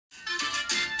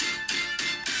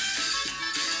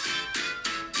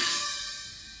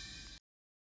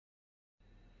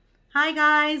Hi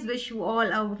guys, wish you all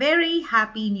a very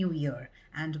happy new year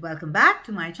and welcome back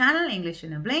to my channel English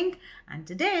in a Blink, and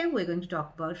today we're going to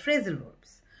talk about phrasal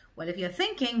verbs. Well, if you're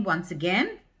thinking once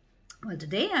again, well,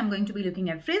 today I'm going to be looking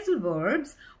at phrasal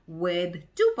verbs with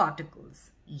two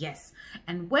particles. Yes,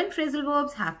 and when phrasal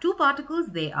verbs have two particles,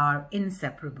 they are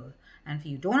inseparable. And if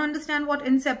you don't understand what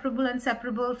inseparable and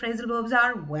separable phrasal verbs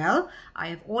are, well, I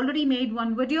have already made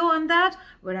one video on that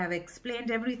where I've explained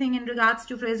everything in regards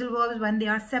to phrasal verbs, when they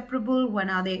are separable, when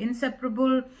are they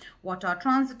inseparable, what are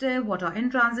transitive, what are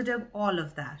intransitive, all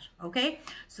of that. Okay,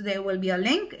 so there will be a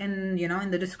link in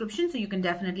the description, so you can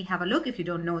definitely have a look if you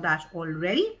don't know that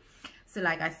already. So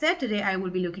like I said, today I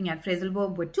will be looking at phrasal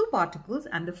verb with two particles,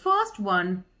 and the first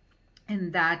one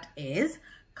in that is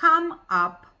come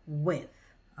up with.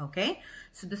 Okay,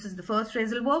 so this is the first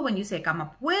phrasal verb. When you say come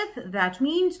up with, that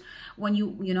means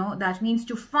that means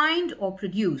to find or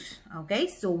produce. Okay,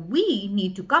 so we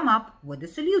need to come up with a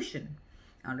solution.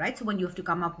 All right, so when you have to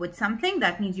come up with something,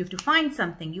 that means you have to find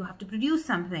something, you have to produce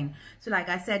something. So like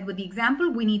I said with the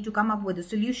example, we need to come up with a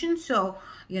solution. So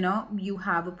you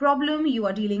have a problem, you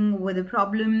are dealing with a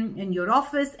problem in your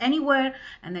office, anywhere,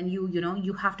 and then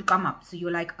you have to come up. So you're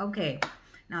like, okay,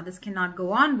 now this cannot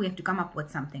go on, we have to come up with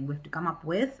something, we have to come up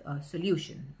with a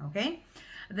solution. Okay,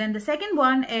 then the second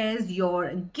one is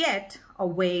your get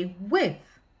away with.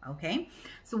 Okay,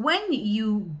 so when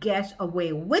you get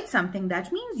away with something,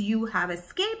 that means you have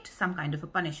escaped some kind of a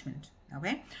punishment.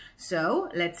 Okay, so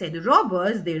let's say the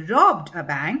robbers, they robbed a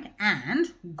bank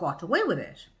and got away with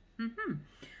it.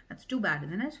 That's too bad,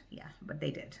 isn't it? Yeah, but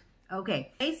they did.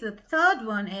 Okay, so the third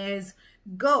one is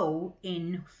go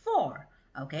in for.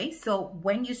 Okay, so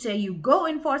when you say you go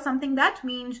in for something, that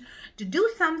means to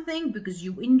do something because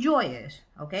you enjoy it.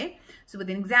 Okay, so with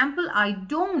an example, I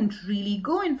don't really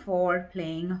go in for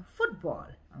playing football.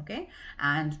 Okay,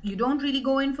 and you don't really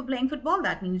go in for playing football,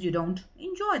 that means you don't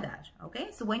enjoy that. Okay,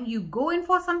 so when you go in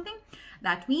for something,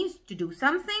 that means to do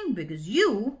something because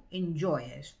you enjoy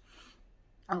it.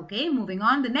 Okay, moving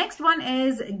on, the next one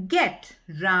is get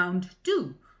round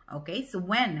to. Okay, so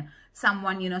when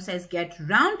someone says get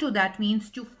round to, that means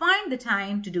to find the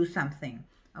time to do something.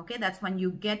 Okay, that's when you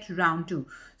get round to.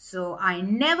 So I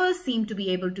never seem to be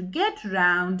able to get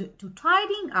round to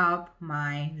tidying up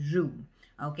my room.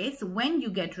 Okay, so when you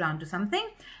get round to something,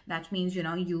 that means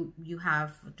you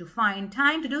have to find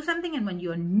time to do something, and when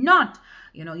you're not,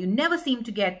 you never seem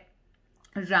to get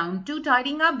round to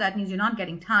tidying up, that means you're not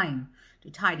getting time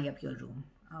to tidy up your room.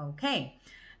 Okay,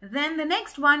 then the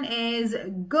next one is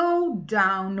go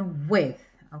down with.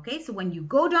 Okay, so when you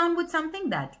go down with something,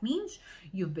 that means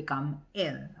you've become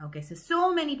ill. Okay,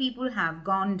 so many people have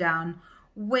gone down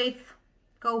with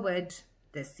COVID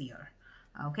this year.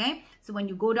 Okay, so when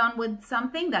you go down with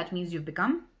something, that means you've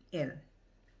become ill.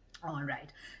 All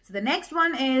right, so the next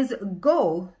one is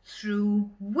go through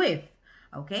with.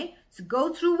 Okay, so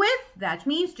go through with, that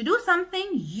means to do something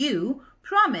you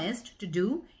promised to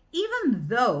do even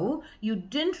though you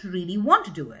didn't really want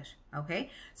to do it. Okay,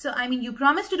 so I mean, you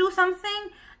promised to do something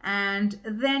and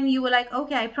then you were like,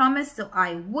 okay, I promised, so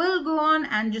I will go on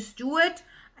and just do it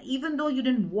even though you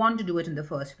didn't want to do it in the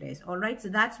first place. All right, so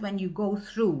that's when you go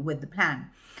through with the plan.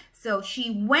 So she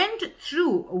went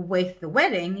through with the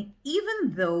wedding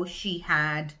even though she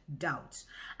had doubts.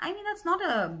 I mean, that's not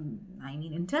a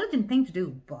intelligent thing to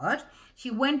do, but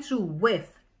she went through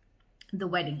with the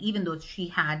wedding even though she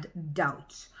had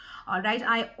doubts. All right,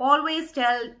 I always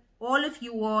tell all of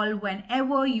you all,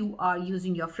 whenever you are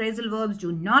using your phrasal verbs,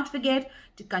 do not forget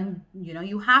to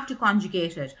you have to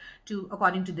conjugate it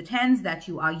according to the tense that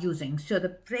you are using. So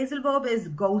the phrasal verb is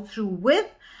go through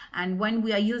with, and when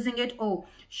we are using it, oh,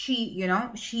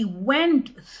 she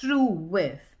went through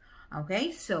with.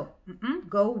 Okay, so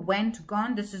go, went,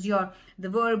 gone. This is the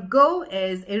verb go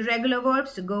is irregular verb,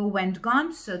 so go, went,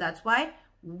 gone. So that's why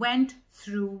went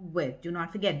through with. Do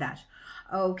not forget that.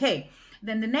 Okay,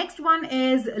 then the next one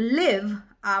is live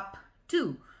up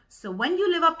to. So when you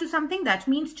live up to something, that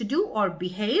means to do or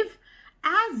behave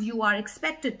as you are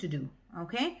expected to do.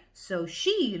 Okay, so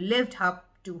she lived up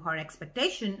to her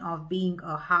expectation of being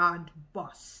a hard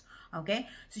boss. Okay,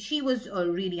 so she was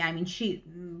really,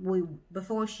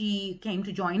 before she came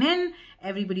to join in,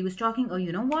 everybody was talking, oh,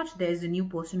 you know what, there's a new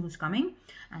person who's coming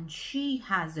and she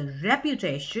has a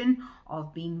reputation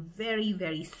of being very,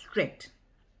 very strict.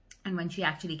 And when she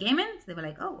actually came in, they were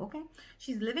like, oh, okay,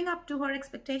 she's living up to her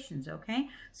expectations. Okay,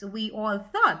 so we all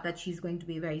thought that she's going to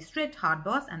be a very strict, hard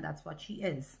boss, and that's what she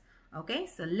is. Okay,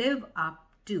 so live up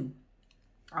to.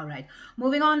 All right,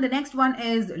 moving on, the next one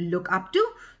is look up to.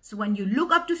 So when you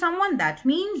look up to someone, that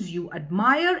means you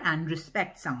admire and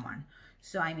respect someone.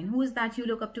 So I mean, who is that you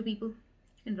look up to, people?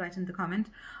 You can write in the comment.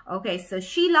 Okay, so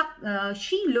she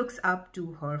looks up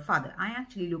to her father. I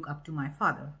actually look up to my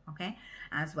father, okay,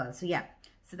 as well. So yeah,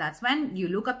 so that's when you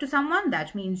look up to someone.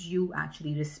 That means you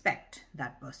actually respect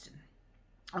that person.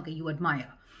 Okay, you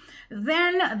admire.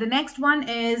 Then the next one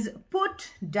is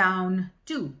put down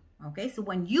to. Okay, so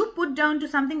when you put down to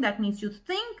something, that means you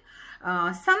think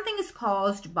something is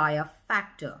caused by a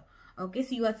factor. Okay,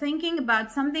 so you are thinking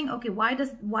about something. Okay, why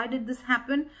did this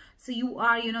happen? So you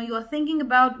are, you are thinking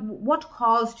about what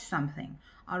caused something.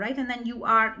 All right, and then you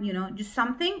are, just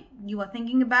something you are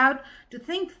thinking about. To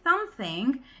think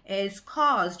something is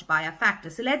caused by a factor.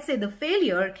 So let's say the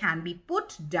failure can be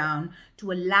put down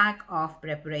to a lack of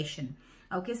preparation.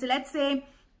 Okay, so let's say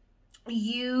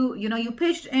you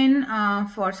pitched in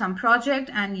for some project,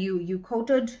 and you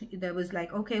quoted, there was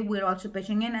like, okay, we're also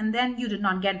pitching in, and then you did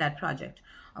not get that project.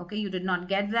 Okay, you did not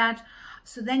get that.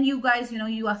 So then you guys,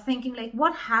 you are thinking like,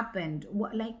 what happened?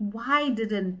 Like, why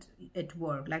didn't it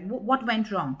work? Like, what went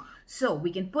wrong? So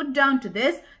we can put down to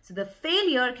this. So the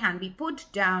failure can be put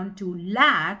down to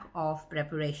lack of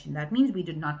preparation. That means we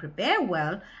did not prepare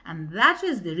well, and that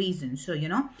is the reason. So,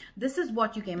 this is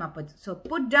what you came up with. So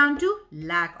put down to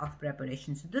lack of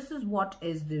preparation. So this is what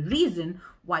is the reason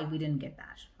why we didn't get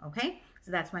that. Okay, so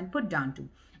that's when put down to.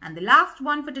 And the last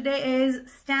one for today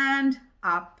is stand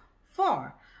up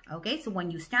for. Okay, so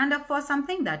when you stand up for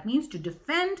something, that means to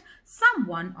defend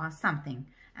someone or something.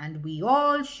 And we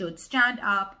all should stand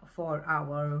up for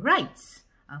our rights.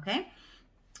 Okay,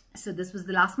 so this was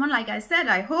the last one. Like I said,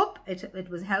 I hope it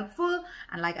was helpful.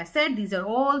 And like I said, these are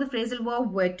all the phrasal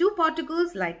verbs where two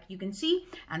particles, like you can see,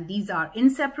 and these are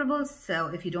inseparable. So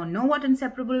if you don't know what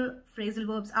inseparable phrasal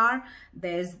verbs are,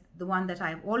 there's the one that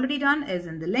I've already done is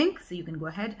in the link. So you can go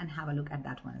ahead and have a look at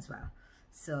that one as well.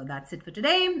 So that's it for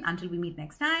today. Until we meet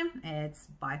next time, it's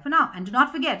bye for now. And do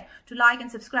not forget to like and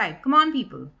subscribe. Come on,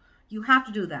 people. You have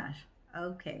to do that.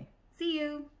 Okay. See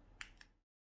you.